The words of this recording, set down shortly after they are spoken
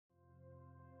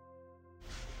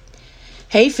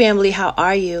Hey family, how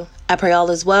are you? I pray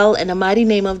all is well in the mighty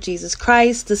name of Jesus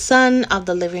Christ, the Son of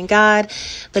the living God,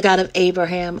 the God of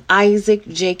Abraham, Isaac,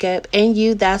 Jacob, and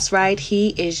you. That's right. He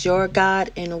is your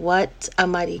God, and what a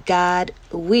mighty God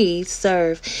we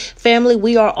serve. Family,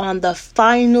 we are on the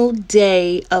final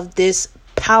day of this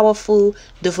powerful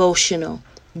devotional.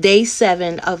 Day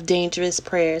 7 of Dangerous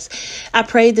Prayers. I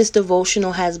pray this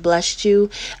devotional has blessed you.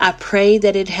 I pray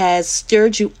that it has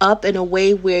stirred you up in a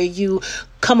way where you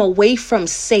come away from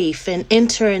safe and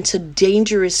enter into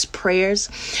dangerous prayers.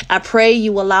 I pray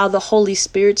you allow the Holy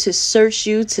Spirit to search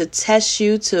you, to test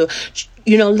you, to,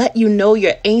 let you know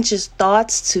your anxious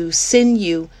thoughts, to send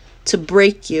you, to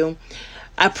break you.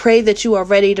 I pray that you are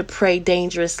ready to pray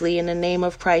dangerously in the name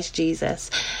of Christ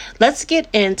Jesus. Let's get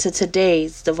into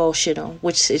today's devotional,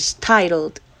 which is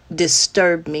titled,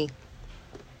 Disturb Me.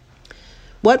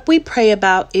 What we pray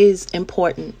about is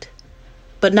important.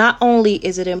 But not only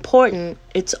is it important,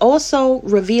 it's also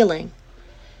revealing.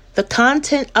 The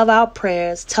content of our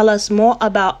prayers tell us more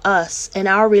about us and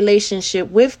our relationship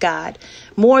with God,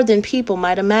 more than people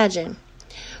might imagine.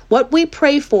 What we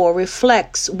pray for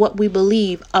reflects what we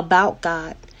believe about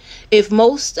God. If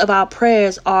most of our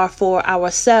prayers are for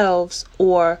ourselves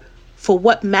or for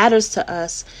what matters to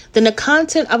us, then the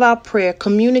content of our prayer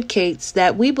communicates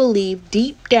that we believe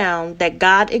deep down that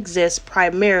God exists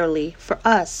primarily for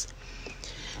us.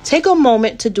 Take a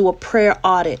moment to do a prayer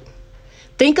audit.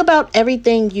 Think about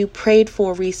everything you prayed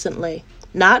for recently,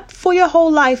 not for your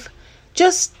whole life,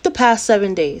 just the past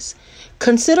 7 days.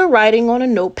 Consider writing on a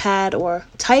notepad or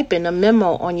typing a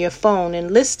memo on your phone and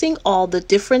listing all the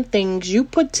different things you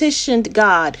petitioned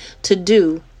God to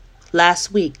do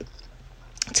last week.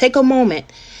 Take a moment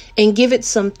and give it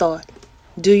some thought.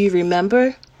 Do you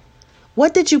remember?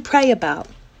 What did you pray about?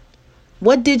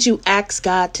 What did you ask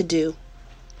God to do?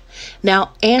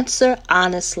 Now answer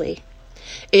honestly.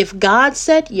 If God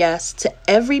said yes to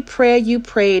every prayer you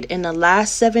prayed in the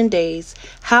last 7 days,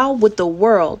 how would the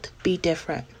world be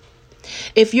different?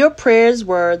 If your prayers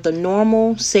were the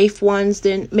normal, safe ones,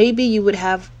 then maybe you would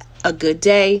have a good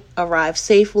day, arrived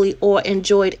safely, or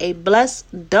enjoyed a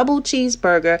blessed double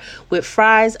cheeseburger with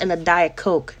fries and a Diet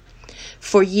Coke.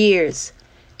 For years,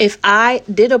 if I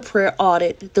did a prayer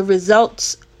audit, the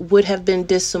results would have been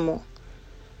dismal.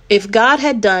 If God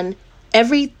had done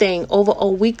everything over a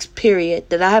week's period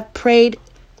that I have prayed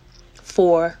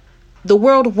for, the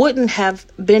world wouldn't have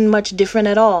been much different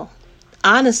at all.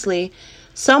 Honestly,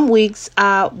 some weeks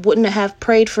I wouldn't have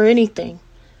prayed for anything.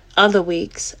 Other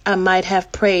weeks I might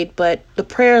have prayed, but the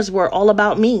prayers were all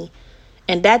about me.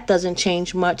 And that doesn't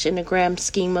change much in the grand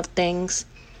scheme of things.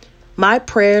 My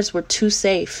prayers were too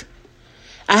safe.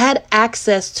 I had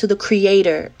access to the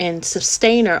creator and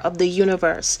sustainer of the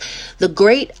universe, the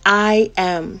great I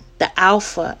am, the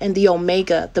Alpha and the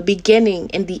Omega, the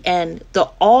beginning and the end, the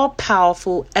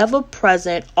all-powerful,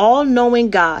 ever-present, all-knowing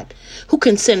God who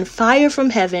can send fire from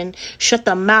heaven, shut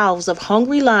the mouths of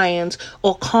hungry lions,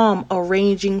 or calm a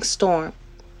raging storm.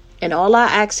 And all I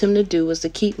asked him to do was to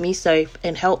keep me safe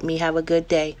and help me have a good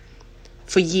day.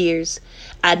 For years,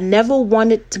 I never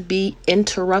wanted to be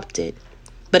interrupted.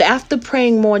 But after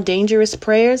praying more dangerous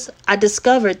prayers, I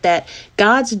discovered that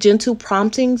God's gentle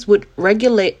promptings would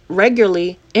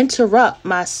regularly interrupt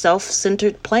my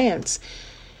self-centered plans.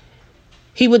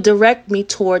 He would direct me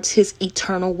towards his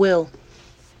eternal will.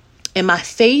 And my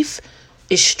faith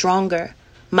is stronger.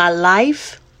 My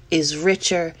life is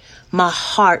richer. My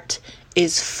heart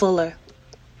is fuller.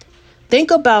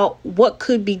 Think about what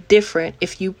could be different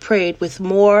if you prayed with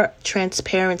more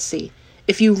transparency,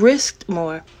 if you risked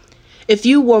more. If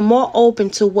you were more open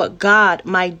to what God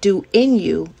might do in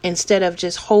you instead of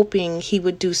just hoping he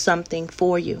would do something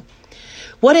for you.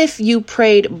 What if you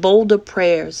prayed bolder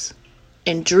prayers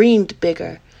and dreamed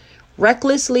bigger,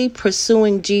 recklessly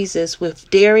pursuing Jesus with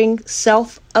daring,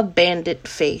 self-abandoned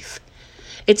faith?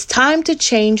 It's time to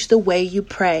change the way you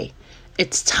pray.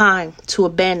 It's time to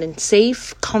abandon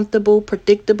safe, comfortable,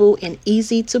 predictable, and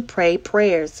easy to pray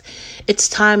prayers. It's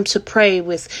time to pray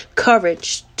with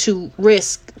courage, to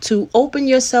risk, to open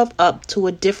yourself up to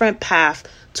a different path,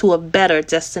 to a better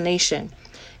destination.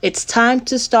 It's time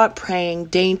to start praying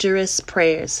dangerous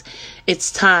prayers.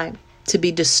 It's time to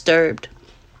be disturbed.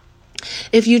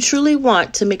 If you truly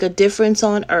want to make a difference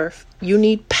on earth, you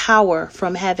need power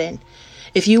from heaven.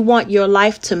 If you want your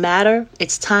life to matter,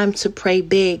 it's time to pray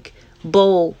big,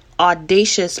 bold,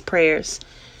 audacious prayers.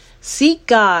 Seek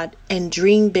God and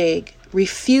dream big.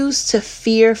 Refuse to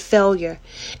fear failure.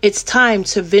 It's time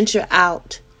to venture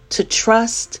out, to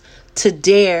trust, to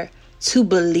dare, to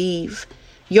believe.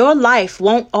 Your life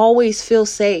won't always feel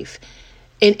safe,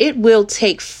 and it will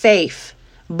take faith.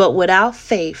 But without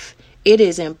faith, it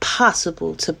is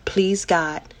impossible to please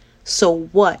God. So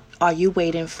what are you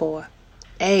waiting for?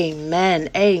 Amen.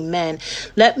 Amen.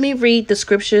 Let me read the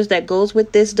scriptures that goes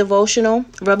with this devotional.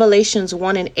 Revelations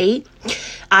 1:8.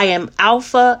 I am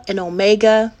Alpha and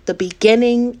Omega, the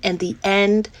beginning and the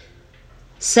end,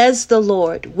 says the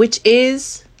Lord, which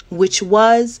is, which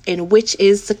was, and which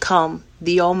is to come,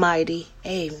 the Almighty.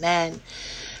 Amen.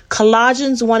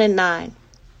 Colossians 1:9.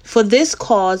 For this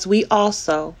cause we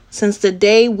also, since the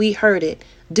day we heard it,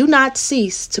 do not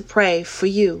cease to pray for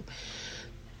you,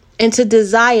 and to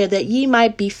desire that ye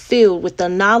might be filled with the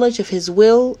knowledge of his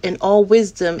will and all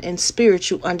wisdom and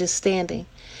spiritual understanding,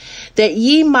 that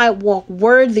ye might walk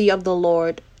worthy of the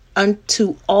Lord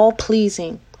unto all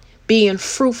pleasing, being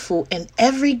fruitful in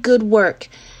every good work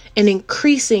and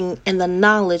increasing in the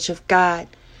knowledge of God,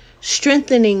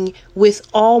 strengthening with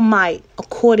all might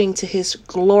according to his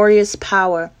glorious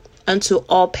power, unto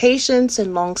all patience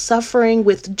and long suffering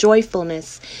with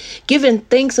joyfulness, giving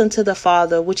thanks unto the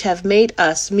Father, which have made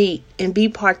us meet and be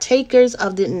partakers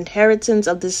of the inheritance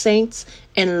of the saints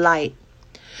in light,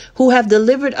 who have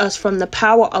delivered us from the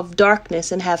power of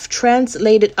darkness and have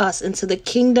translated us into the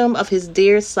kingdom of his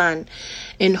dear Son,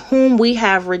 in whom we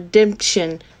have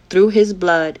redemption through his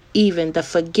blood, even the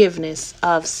forgiveness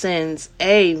of sins.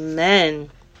 Amen.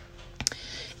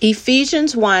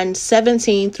 Ephesians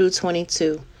 1:17 through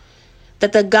 22.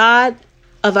 That the God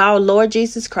of our Lord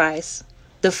Jesus Christ,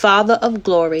 the Father of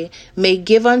glory, may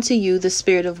give unto you the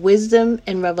spirit of wisdom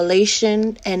and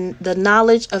revelation and the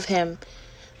knowledge of him,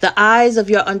 the eyes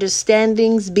of your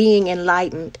understandings being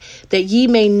enlightened, that ye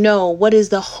may know what is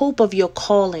the hope of your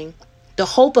calling, the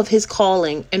hope of his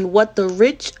calling, and what the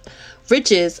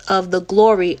riches of the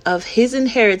glory of his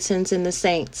inheritance in the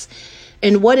saints,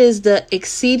 and what is the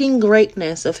exceeding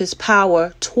greatness of his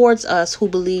power towards us who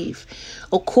believe,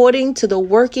 according to the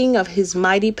working of his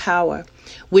mighty power,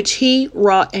 which he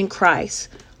wrought in Christ,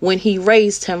 when he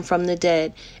raised him from the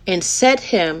dead, and set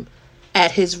him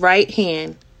at his right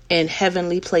hand in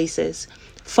heavenly places,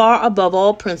 far above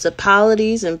all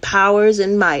principalities and powers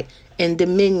and might and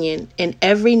dominion, in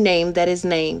every name that is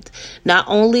named, not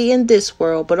only in this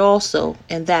world, but also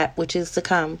in that which is to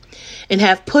come, and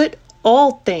have put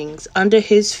all things under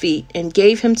his feet, and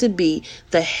gave him to be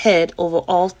the head over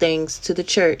all things to the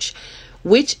church,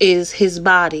 which is his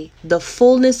body, the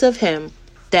fullness of him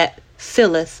that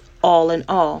filleth all in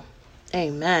all.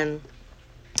 Amen.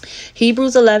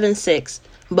 Hebrews 11:6.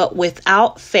 But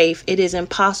without faith it is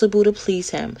impossible to please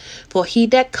him. For he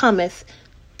that cometh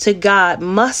to God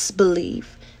must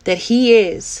believe that he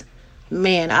is.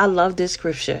 Man, I love this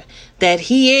scripture. That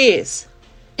he is,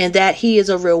 and that he is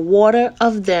a rewarder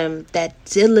of them that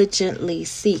diligently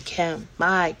seek him.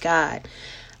 My God.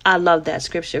 I love that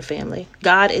scripture, family.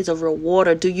 God is a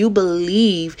rewarder. Do you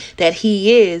believe that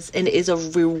he is and is a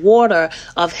rewarder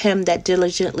of him that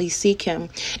diligently seek him?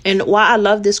 And why I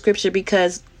love this scripture,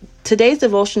 because today's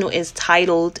devotional is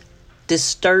titled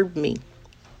Disturb Me.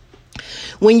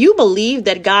 When you believe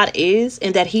that God is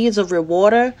and that he is a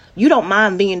rewarder, you don't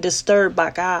mind being disturbed by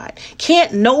God.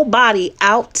 Can't nobody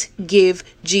outgive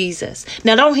Jesus.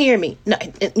 Now, don't hear me.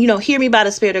 No, hear me by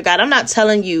the Spirit of God. I'm not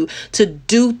telling you to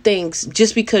do things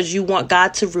just because you want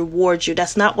God to reward you.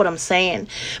 That's not what I'm saying.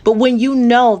 But when you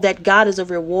know that God is a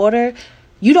rewarder,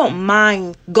 you don't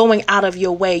mind going out of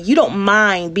your way. You don't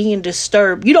mind being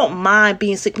disturbed. You don't mind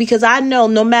being sick, because I know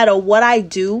no matter what I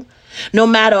do, no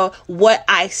matter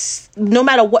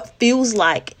what feels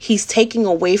like he's taking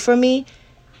away from me,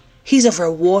 he's a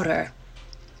rewarder.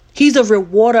 He's a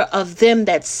rewarder of them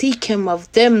that seek him, of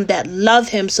them that love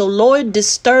him. So Lord,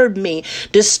 disturb me,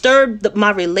 disturb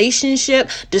my relationship,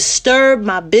 disturb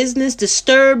my business,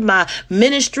 disturb my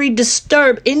ministry,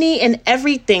 disturb any and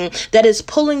everything that is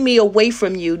pulling me away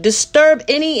from you. Disturb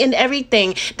any and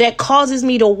everything that causes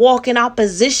me to walk in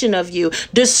opposition of you.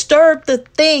 Disturb the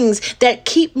things that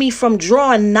keep me from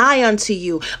drawing nigh unto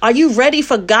you. Are you ready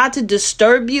for God to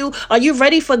disturb you? Are you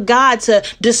ready for God to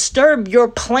disturb your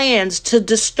plans, to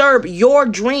disturb your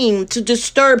dream, to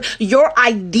disturb your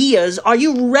ideas? Are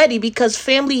you ready? Because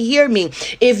family, hear me.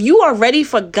 If you are ready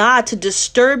for God to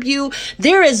disturb you,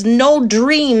 there is no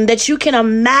dream that you can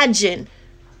imagine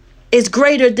is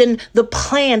greater than the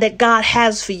plan that God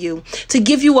has for you, to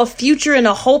give you a future and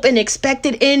a hope and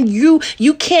expected end. You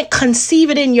can't conceive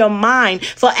it in your mind.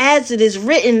 For as it is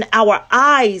written, our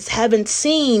eyes haven't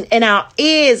seen and our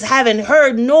ears haven't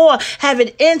heard, nor have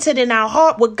it entered in our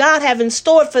heart what God have in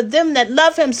store for them that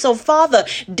love him. So Father,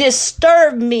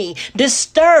 disturb me,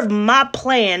 disturb my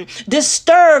plan,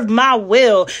 disturb my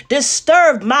will,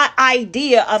 disturb my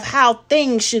idea of how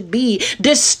things should be.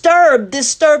 Disturb,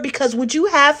 because what you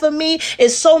have for me me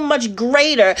is so much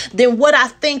greater than what I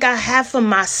think I have for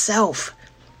myself.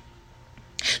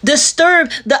 Disturb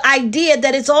the idea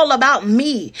that it's all about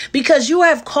me, because you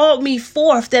have called me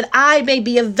forth that I may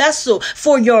be a vessel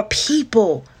for your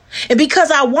people. And because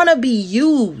I want to be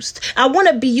used, I want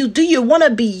to be used. Do you want to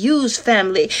be used,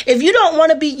 family? If you don't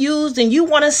want to be used and you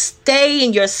want to stay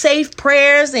in your safe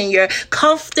prayers and your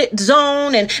comfort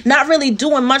zone and not really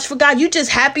doing much for God, you just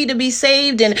happy to be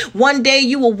saved, and one day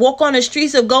you will walk on the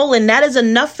streets of gold and that is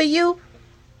enough for you,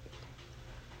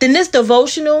 then this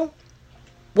devotional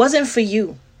wasn't for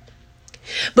you.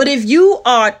 But if you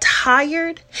are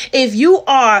tired, if you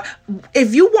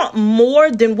want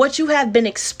more than what you have been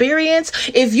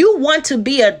experienced, if you want to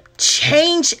be a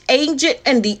change agent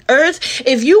in the earth,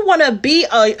 if you want to be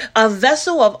a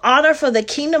vessel of honor for the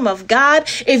kingdom of God,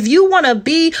 if you want to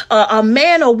be a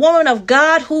man or woman of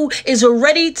God who is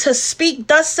ready to speak,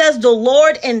 thus says the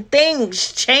Lord, and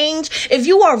things change, if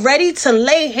you are ready to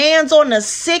lay hands on the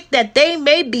sick that they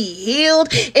may be healed,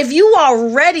 if you are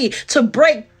ready to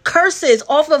break curses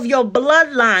off of your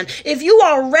bloodline, if you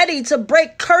are ready to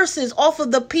break curses off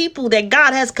of the people that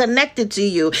God has connected to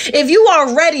you, if you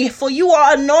are ready, for you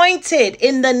are anointed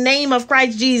in the name of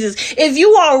Christ Jesus, if you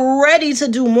are ready to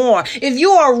do more, if you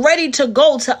are ready to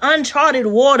go to uncharted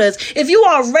waters, if you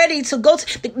are ready to go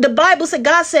to, the Bible said,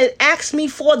 God said, ask me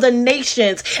for the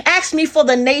nations, ask me for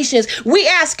the nations. We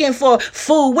asking for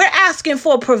food, we're asking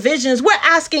for provisions, we're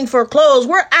asking for clothes,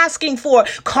 we're asking for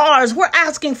cars, we're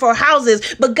asking for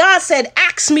houses, but God said,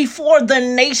 ask me for the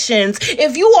nations.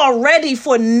 If you are ready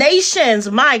for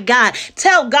nations, my God,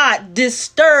 tell God,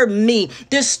 disturb me,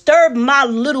 disturb my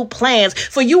little plans,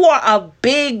 for you are a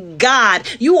big God.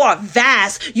 You are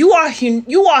vast. You are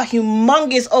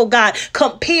humongous, oh God,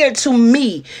 compared to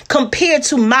me, compared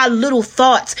to my little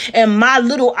thoughts and my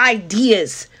little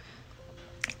ideas.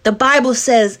 The Bible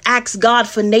says, ask God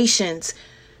for nations.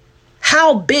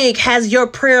 How big has your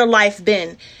prayer life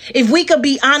been? If we could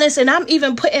be honest, and I'm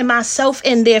even putting myself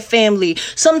in their family,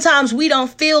 sometimes we don't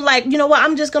feel like, you know what,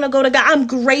 I'm just going to go to God. I'm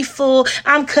grateful.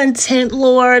 I'm content,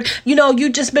 Lord. You know,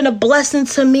 you've just been a blessing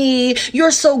to me.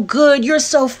 You're so good. You're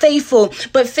so faithful.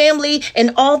 But family,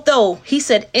 and although he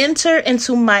said, enter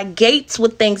into my gates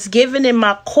with thanksgiving and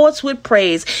my courts with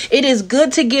praise, it is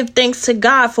good to give thanks to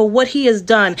God for what he has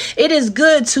done. It is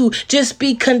good to just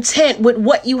be content with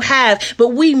what you have, but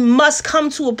we must come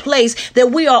to a place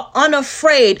that we are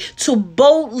unafraid to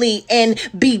boldly and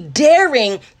be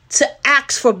daring to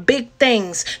ask for big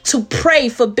things, to pray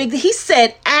for big. He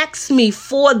said, ask me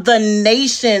for the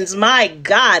nations. My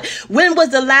God, when was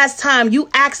the last time you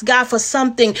asked God for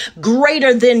something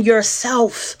greater than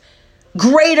yourself?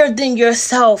 Greater than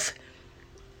yourself.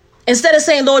 Instead of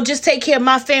saying, Lord, just take care of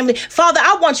my family. Father,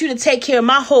 I want you to take care of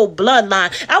my whole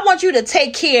bloodline. I want you to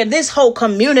take care of this whole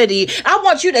community. I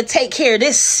want you to take care of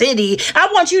this city.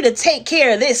 I want you to take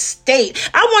care of this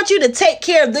state. I want you to take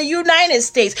care of the United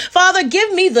States. Father,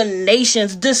 give me the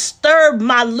nations. Disturb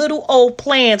my little old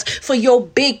plans for your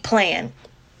big plan.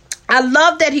 I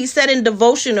love that he said in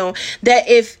devotional that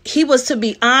if he was to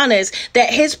be honest,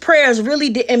 that his prayers really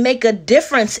didn't make a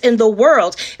difference in the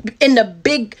world, in the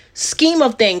big scheme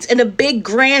of things, in the big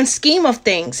grand scheme of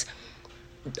things.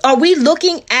 Are we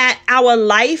looking at our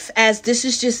life as this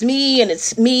is just me, and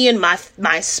it's me and my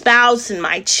spouse and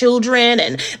my children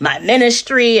and my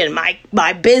ministry and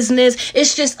my business?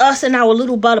 It's just us and our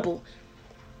little bubble,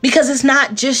 because it's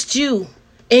not just you.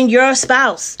 In your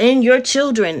spouse, in your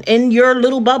children, in your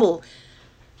little bubble.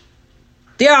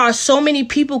 There are so many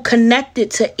people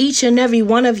connected to each and every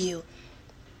one of you.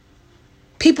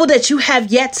 People that you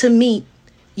have yet to meet,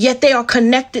 yet they are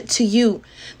connected to you.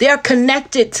 They are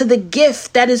connected to the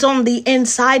gift that is on the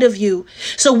inside of you.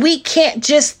 So we can't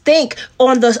just think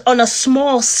on a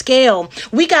small scale.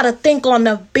 We got to think on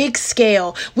the big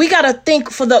scale. We got to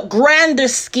think for the grander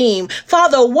scheme.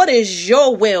 Father, what is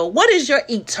your will? What is your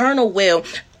eternal will?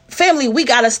 Family, we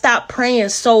got to stop praying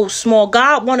so small.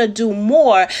 God want to do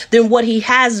more than what he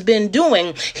has been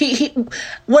doing.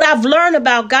 What I've learned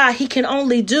about God, he can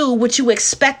only do what you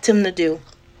expect him to do.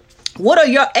 What are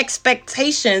your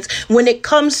expectations when it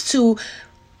comes to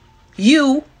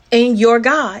you and your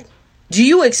God? Do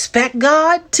you expect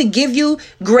God to give you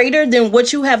greater than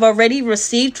what you have already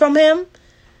received from him?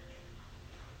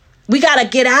 We got to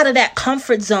get out of that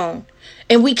comfort zone,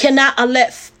 and we cannot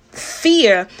let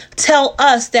fear tell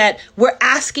us that we're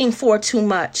asking for too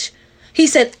much. He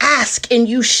said, ask and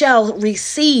you shall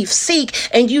receive, seek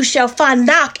and you shall find,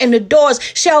 knock and the doors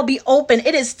shall be open.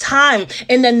 It is time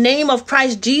in the name of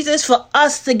Christ Jesus for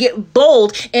us to get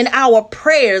bold in our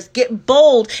prayers, get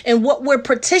bold in what we're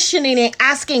petitioning and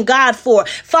asking God for.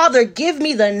 Father, give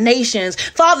me the nations.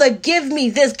 Father, give me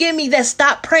this, give me that.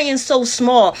 Stop praying so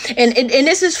small. And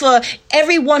this is for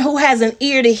everyone who has an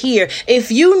ear to hear.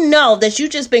 If you know that you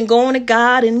just been going to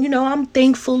God and, I'm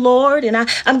thankful, Lord, and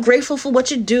I'm grateful for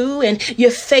what you do and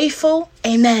you're faithful.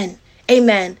 Amen.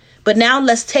 Amen. But now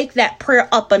let's take that prayer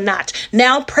up a notch.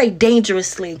 Now pray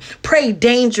dangerously. Pray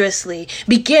dangerously.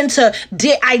 Begin to,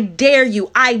 I dare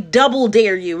you. I double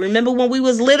dare you. Remember when we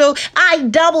was little? I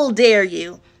double dare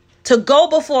you to go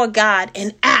before God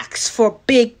and ask for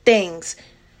big things.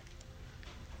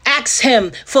 Ask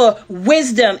him for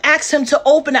wisdom. Ask him to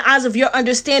open the eyes of your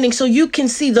understanding so you can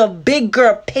see the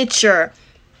bigger picture.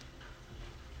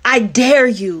 I dare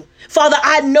you. Father,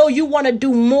 I know you want to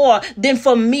do more than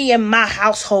for me and my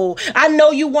household. I know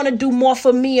you want to do more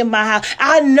for me and my house.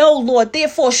 I know, Lord.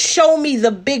 Therefore, show me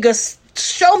the bigger.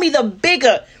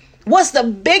 What's the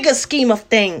bigger scheme of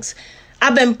things?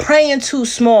 I've been praying too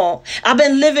small. I've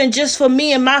been living just for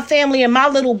me and my family and my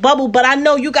little bubble. But I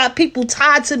know you got people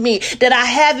tied to me that I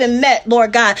haven't met,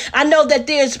 Lord God. I know that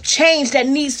there's change that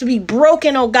needs to be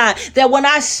broken, oh God. That when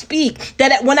I speak,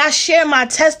 that when I share my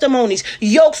testimonies,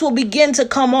 yokes will begin to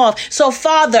come off. So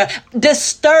Father,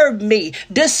 disturb me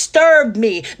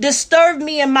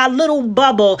in my little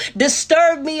bubble.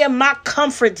 Disturb me in my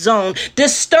comfort zone.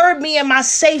 Disturb me in my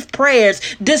safe prayers.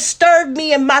 Disturb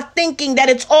me in my thinking that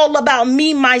it's all about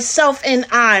me, myself, and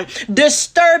I.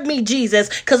 Disturb me, Jesus,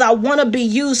 because I want to be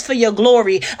used for your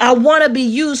glory. I want to be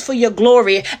used for your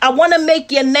glory. I want to make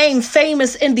your name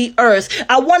famous in the earth.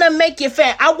 I want to make you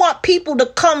famous. I want people to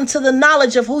come to the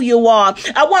knowledge of who you are.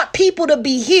 I want people to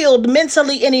be healed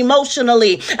mentally and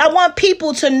emotionally. I want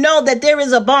people to know that there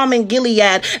is a balm in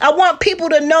Gilead. I want people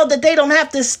to know that they don't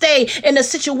have to stay in the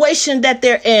situation that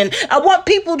they're in. I want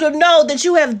people to know that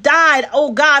you have died,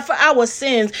 oh God, for our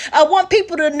sins. I want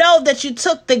people to know that you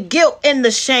took the guilt and the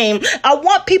shame. I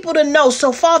want people to know.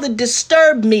 So Father,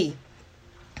 disturb me.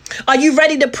 Are you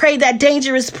ready to pray that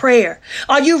dangerous prayer?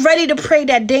 Are you ready to pray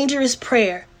that dangerous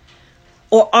prayer?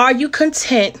 Or are you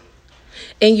content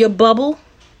in your bubble,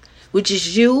 which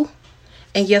is you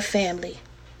and your family?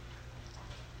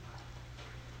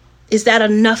 Is that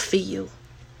enough for you?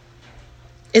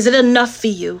 Is it enough for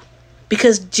you?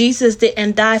 Because Jesus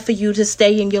didn't die for you to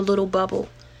stay in your little bubble.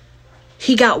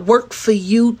 He got work for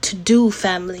you to do,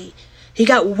 family. He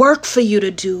got work for you to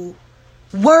do.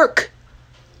 Work.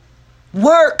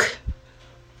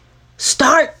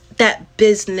 Start that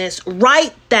business.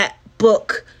 Write that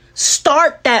book.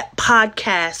 Start that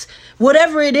podcast.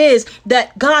 Whatever it is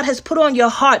that God has put on your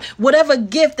heart, whatever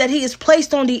gift that he has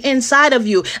placed on the inside of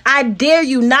you, I dare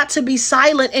you not to be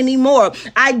silent anymore.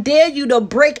 I dare you to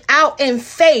break out in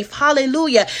faith.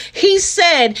 Hallelujah. He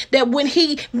said that when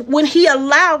he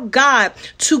allowed God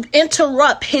to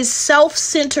interrupt his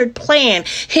self-centered plan,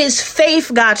 his faith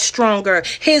got stronger,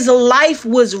 his life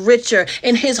was richer,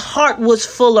 and his heart was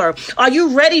fuller. Are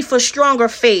you ready for stronger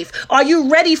faith? Are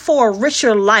you ready for a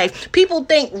richer life? People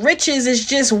think riches is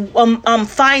just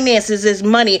finances, is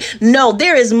money. No,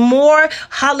 there is more,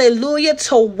 hallelujah,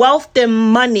 to wealth than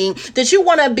money. That you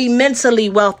want to be mentally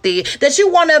wealthy, that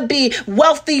you want to be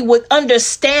wealthy with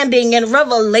understanding and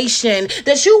revelation,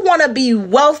 that you want to be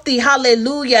wealthy,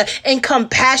 hallelujah, in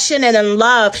compassion and in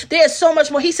love. There's so much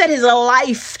more. He said his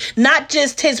life, not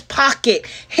just his pocket,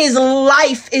 his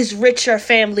life is richer,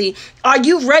 family. Are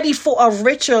you ready for a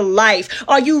richer life?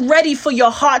 Are you ready for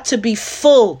your heart to be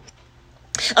full?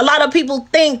 A lot of people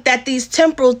think that these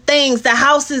temporal things, the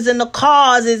houses and the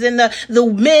cars and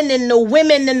the men and the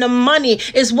women and the money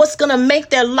is what's going to make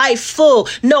their life full.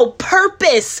 No,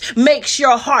 purpose makes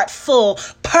your heart full.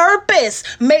 Purpose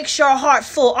makes your heart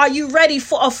full. Are you ready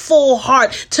for a full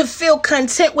heart, to feel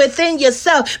content within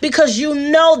yourself? Because you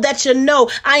know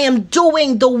I am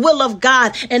doing the will of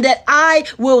God and that I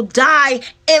will die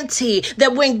empty.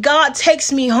 That when God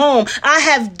takes me home, I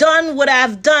have done what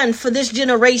I've done for this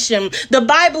generation.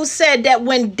 The Bible said that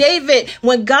when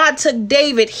God took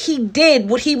David, he did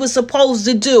what he was supposed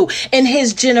to do in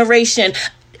his generation.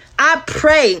 I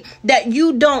pray that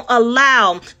you don't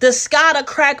allow the sky to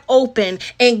crack open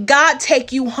and God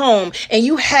take you home and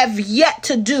you have yet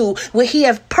to do what he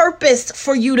has purposed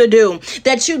for you to do,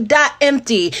 that you die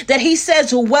empty, that he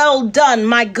says, well done,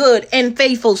 my good and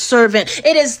faithful servant.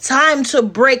 It is time to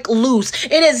break loose.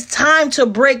 It is time to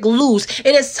break loose.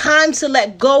 It is time to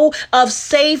let go of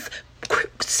safe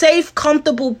safe,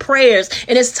 comfortable prayers.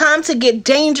 And it's time to get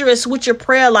dangerous with your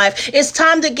prayer life. It's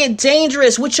time to get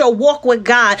dangerous with your walk with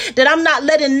God, that I'm not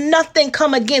letting nothing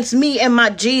come against me and my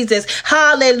Jesus.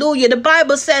 Hallelujah. The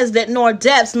Bible says that nor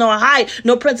depths, nor height,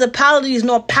 nor principalities,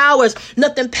 nor powers,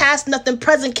 nothing past, nothing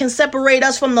present can separate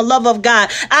us from the love of God.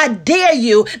 I dare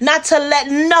you not to let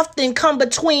nothing come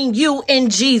between you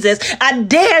and Jesus. I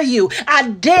dare you. I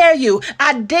dare you.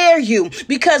 I dare you,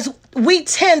 because we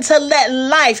tend to let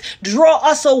life draw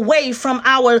us away from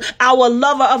our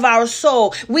lover of our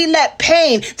soul. We let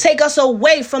pain take us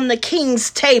away from the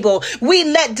King's table. We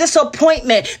let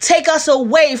disappointment take us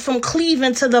away from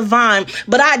cleaving to the vine.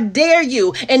 But I dare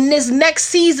you in this next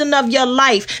season of your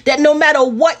life, that no matter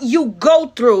what you go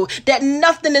through, that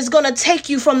nothing is going to take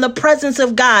you from the presence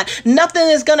of God. Nothing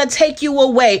is going to take you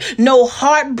away. No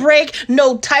heartbreak,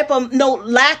 no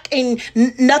lack in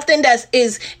nothing that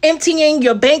is emptying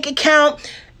your bank account.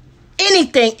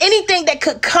 Anything that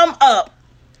could come up.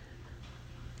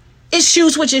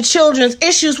 Issues with your children,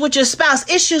 issues with your spouse,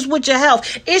 issues with your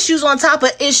health, issues on top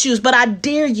of issues. But I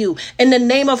dare you in the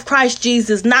name of Christ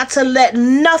Jesus not to let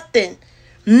nothing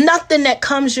that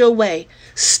comes your way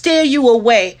steer you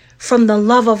away from the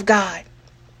love of God.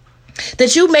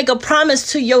 That you make a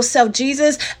promise to yourself,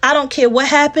 Jesus, I don't care what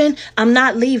happened, I'm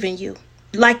not leaving you.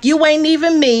 Like you ain't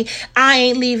leaving me, I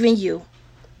ain't leaving you.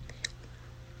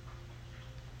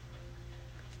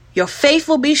 Your faith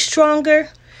will be stronger,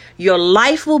 your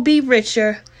life will be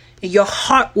richer, and your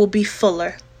heart will be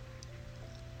fuller.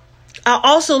 I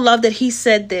also love that he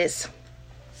said this.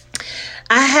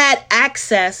 I had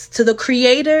access to the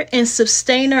creator and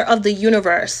sustainer of the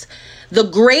universe, the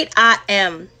great I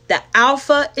am, the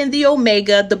Alpha and the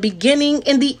Omega, the beginning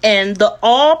and the end, the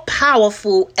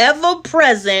all-powerful,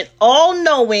 ever-present,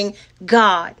 all-knowing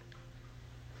God,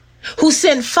 who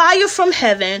sent fire from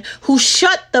heaven, who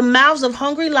shut the mouths of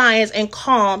hungry lions and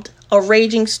calmed a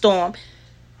raging storm.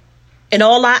 And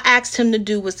all I asked him to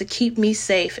do was to keep me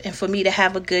safe and for me to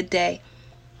have a good day.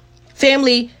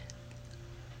 Family,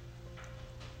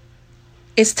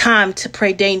 it's time to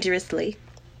pray dangerously.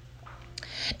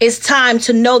 It's time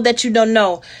to know that you don't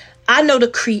know. I know the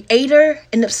creator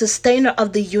and the sustainer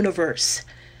of the universe,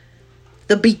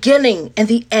 the beginning and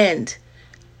the end.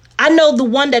 I know the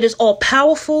one that is all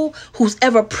powerful, who's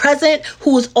ever present,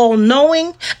 who is all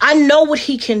knowing. I know what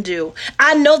he can do.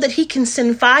 I know that he can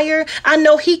send fire. I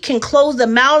know he can close the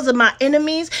mouths of my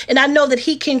enemies. And I know that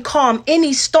he can calm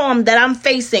any storm that I'm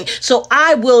facing. So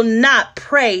I will not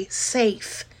pray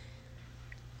safe,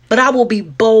 but I will be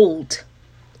bold,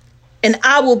 and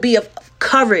I will be of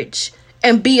courage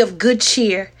and be of good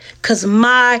cheer, because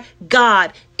my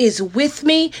God is with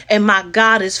me and my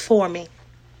God is for me.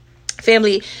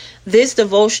 Family, this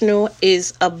devotional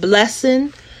is a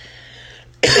blessing.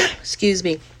 Excuse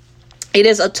me. It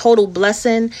is a total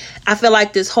blessing. I feel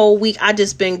like this whole week I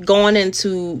just been going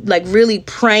into really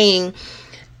praying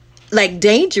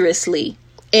dangerously.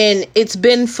 And it's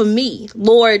been for me.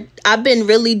 Lord, I've been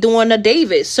really doing a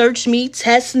David. Search me,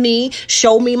 test me,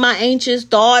 show me my anxious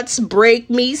thoughts, break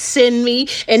me, send me,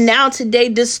 and now today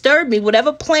disturb me.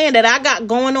 Whatever plan that I got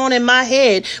going on in my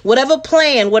head, whatever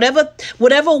plan,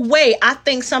 whatever way I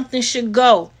think something should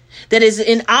go that is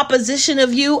in opposition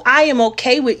of you, I am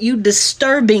okay with you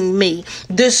disturbing me.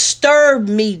 Disturb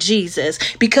me, Jesus,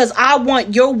 because I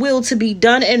want your will to be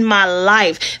done in my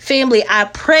life. Family, I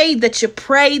pray that you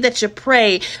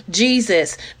pray,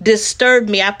 Jesus, disturb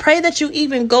me. I pray that you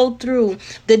even go through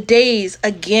the days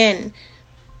again.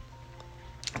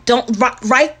 Don't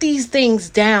write these things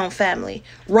down, family.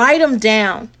 Write them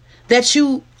down, that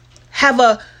you have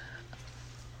a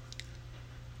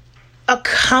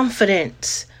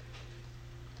confidence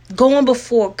going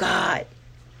before God.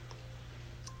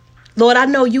 Lord, I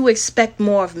know you expect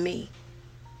more of me.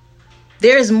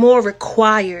 There is more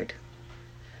required.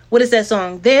 What is that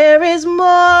song? There is more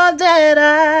that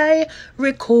I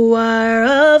require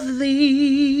of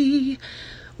thee.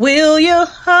 Will your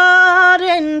heart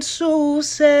and soul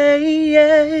say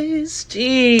yes,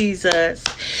 Jesus?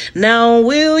 Now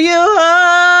will your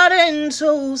heart and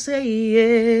soul say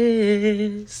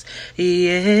yes,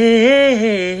 yes?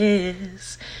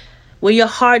 Will your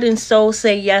heart and soul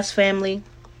say yes, family?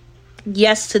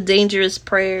 Yes to dangerous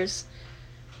prayers.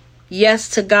 Yes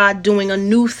to God doing a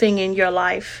new thing in your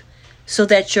life, so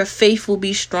that your faith will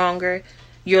be stronger,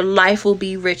 your life will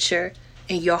be richer,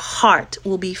 and your heart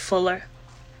will be fuller.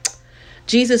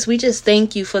 Jesus, we just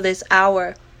thank you for this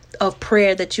hour of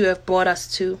prayer that you have brought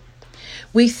us to.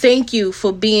 We thank you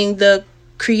for being the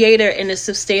creator and the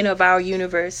sustainer of our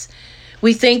universe.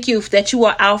 We thank you that you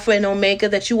are Alpha and Omega,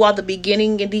 that you are the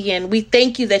beginning and the end. We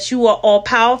thank you that you are all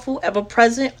powerful, ever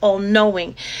present, all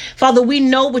knowing. Father, we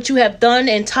know what you have done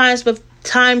in times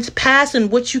past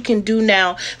and what you can do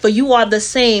now, for you are the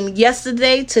same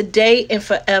yesterday, today, and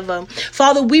forever.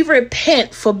 Father, we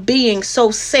repent for being so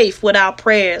safe with our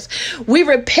prayers. We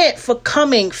repent for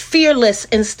coming fearless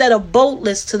instead of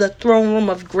boldless to the throne room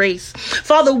of grace.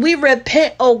 Father, we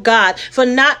repent, oh God, for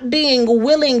not being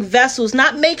willing vessels,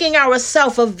 not making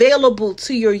ourselves available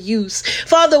to your use.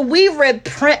 Father, we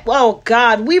repent, oh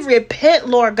God, we repent,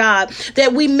 Lord God,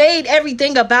 that we made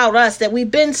everything about us, that we've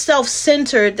been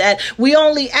self-centered, that we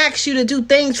only ask you to do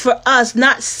things for us,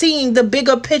 not seeing the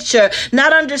bigger picture,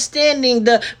 not understanding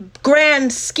the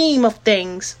grand scheme of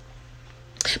things.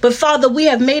 But Father, we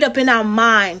have made up in our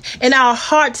mind and our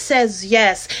heart says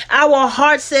yes. Our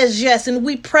heart says yes. And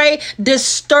we pray,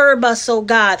 disturb us, oh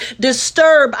God.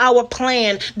 Disturb our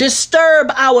plan.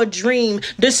 Disturb our dream.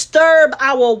 Disturb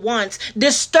our wants.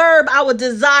 Disturb our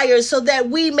desires so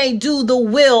that we may do the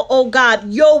will, oh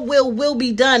God. Your will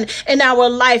be done in our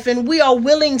life. And we are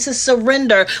willing to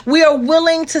surrender. We are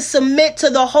willing to submit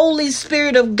to the Holy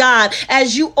Spirit of God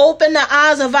as you open the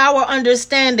eyes of our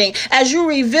understanding, as you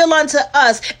reveal unto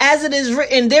us, as it is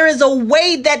written, there is a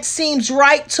way that seems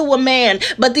right to a man,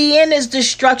 but the end is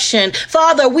destruction.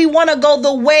 Father, we want to go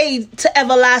the way to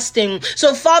everlasting.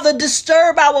 So Father,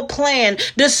 disturb our plan.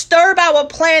 Disturb our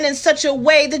plan in such a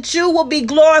way that you will be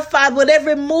glorified with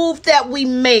every move that we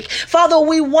make. Father,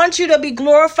 we want you to be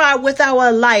glorified with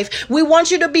our life. We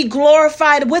want you to be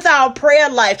glorified with our prayer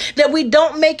life, that we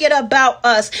don't make it about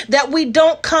us, that we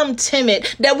don't come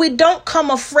timid, that we don't come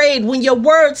afraid when your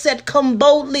word said, come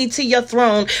boldly to your throne.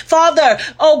 Father,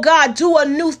 oh God, do a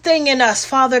new thing in us,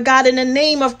 Father God, in the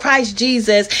name of Christ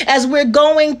Jesus, as we're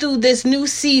going through this new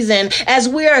season, as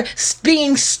we're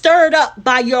being stirred up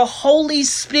by your Holy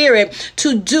Spirit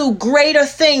to do greater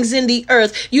things in the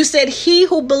earth. You said, he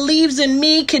who believes in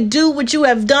me can do what you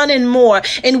have done and more.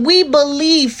 And we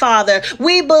believe, Father,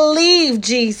 we believe,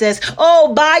 Jesus,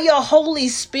 oh, by your Holy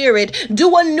Spirit,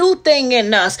 do a new thing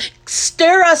in us.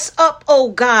 Stir us up,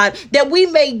 oh God, that we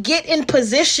may get in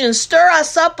position. Stir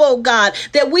us up, oh God,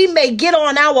 that we may get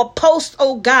on our post,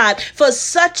 oh God, for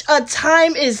such a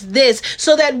time as this,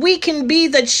 so that we can be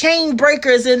the chain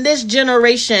breakers in this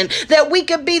generation, that we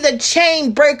could be the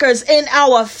chain breakers in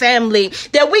our family,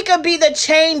 that we could be the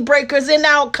chain breakers in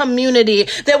our community,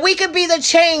 that we could be the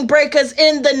chain breakers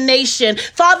in the nation.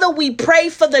 Father, we pray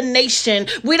for the nation.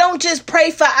 We don't just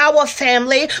pray for our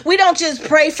family. We don't just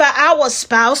pray for our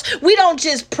spouse. We don't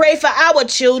just pray for our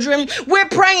children. We're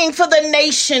praying for the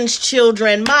nation's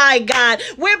children. My God,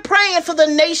 we're praying for the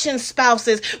nation's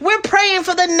spouses. We're praying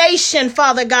for the nation,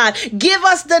 Father God. Give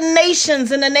us the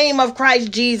nations in the name of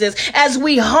Christ Jesus, as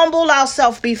we humble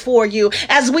ourselves before you,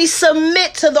 as we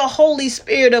submit to the Holy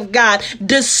Spirit of God.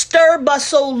 Disturb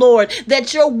us, O Lord,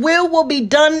 that your will be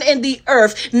done in the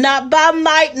earth, not by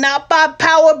might, not by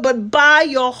power, but by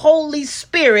your Holy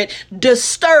Spirit.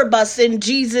 Disturb us in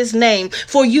Jesus' name,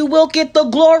 for you will get the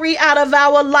glory out of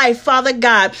our life, Father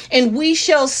God, and we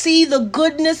shall see the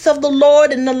goodness of the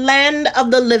Lord in the land of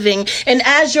the living. And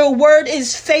as your word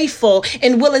is faithful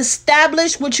and will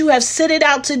establish what you have set it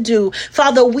out to do,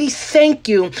 Father, we thank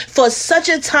you for such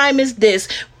a time as this,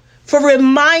 for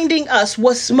reminding us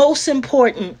what's most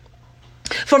important,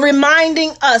 for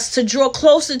reminding us to draw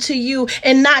closer to you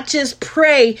and not just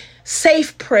pray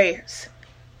safe prayers,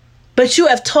 but you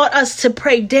have taught us to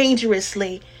pray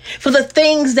dangerously, for the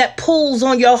things that pulls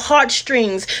on your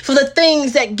heartstrings, for the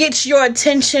things that gets your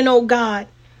attention, oh God.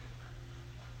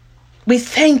 We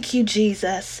thank you,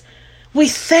 Jesus. We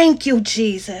thank you,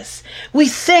 Jesus. We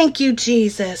thank you,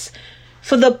 Jesus,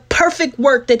 for the perfect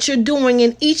work that you're doing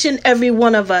in each and every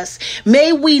one of us.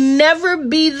 May we never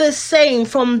be the same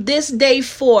from this day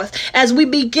forth as we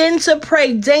begin to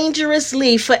pray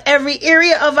dangerously for every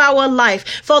area of our life.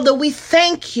 Father, we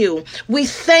thank you. We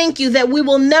thank you that we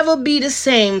will never be the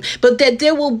same, but that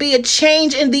there will be a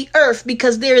change in the earth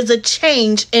because there is a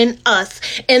change in us.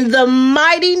 In the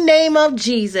mighty name of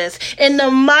Jesus, in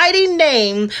the mighty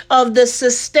name of the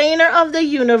sustainer of the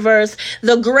universe,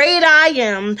 the great I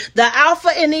am, the Alpha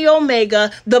and the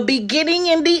Omega, the beginning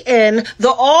and the end,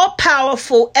 the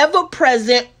all-powerful,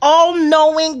 ever-present,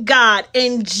 all-knowing God.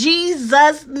 In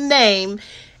Jesus' name,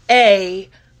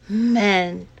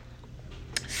 amen.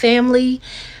 Family,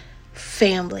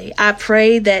 I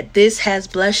pray that this has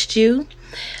blessed you.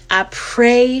 I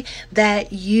pray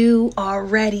that you are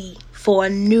ready for a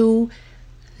new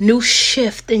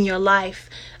shift in your life,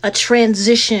 a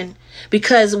transition,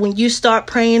 because when you start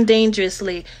praying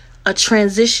dangerously, a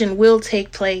transition will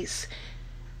take place.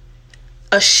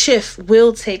 a shift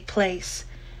will take place.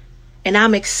 And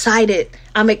I'm excited.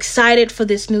 I'm excited for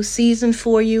this new season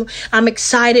for you. I'm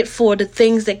excited for the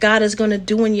things that God is going to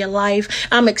do in your life.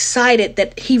 I'm excited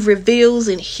that he reveals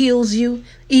and heals you,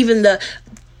 even the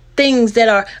things that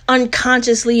are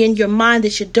unconsciously in your mind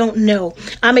that you don't know.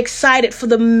 I'm excited for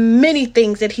the many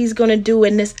things that he's going to do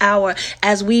in this hour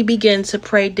as we begin to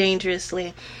pray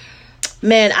dangerously.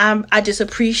 Man, I just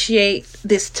appreciate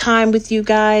this time with you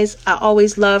guys. I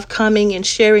always love coming and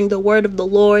sharing the word of the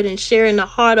Lord and sharing the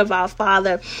heart of our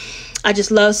Father. I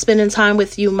just love spending time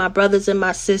with you, my brothers and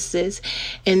my sisters.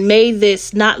 And may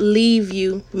this not leave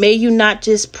you. May you not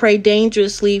just pray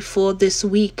dangerously for this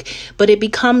week, but it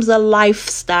becomes a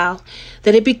lifestyle.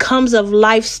 That it becomes a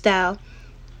lifestyle.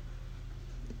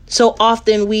 So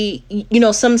often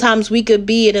sometimes we could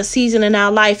be in a season in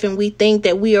our life and we think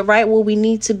that we are right where we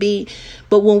need to be.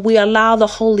 But when we allow the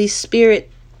Holy Spirit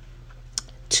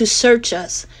to search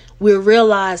us, we'll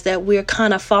realize that we're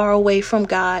kind of far away from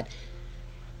God.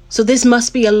 So this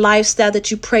must be a lifestyle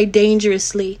that you pray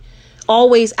dangerously.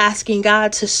 Always asking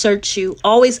God to search you.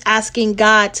 Always asking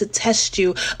God to test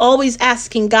you. Always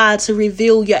asking God to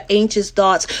reveal your anxious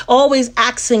thoughts. Always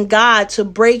asking God to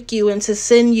break you and to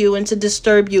send you and to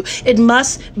disturb you. It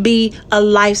must be a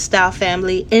lifestyle,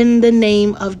 family, in the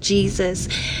name of Jesus.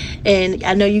 And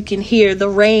I know you can hear the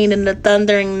rain and the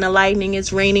thundering and the lightning.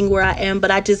 Is raining where I am, but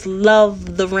I just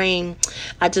love the rain.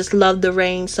 I just love the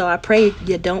rain. So I pray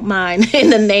you don't mind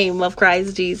in the name of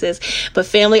Christ Jesus. But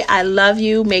family, I love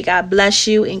you. May God bless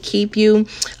you and keep you.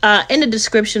 In the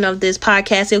description of this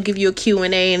podcast, they'll give you a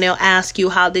Q&A and they'll ask you,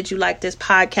 how did you like this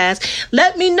podcast?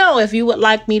 Let me know if you would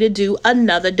like me to do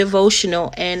another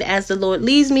devotional. And as the Lord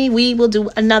leads me, we will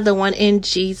do another one in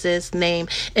Jesus' name.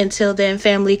 Until then,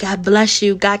 family, God bless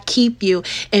you. God keep you.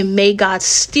 And may God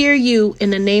steer you in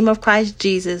the name of Christ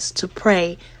Jesus to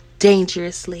pray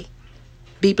dangerously.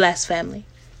 Be blessed, family.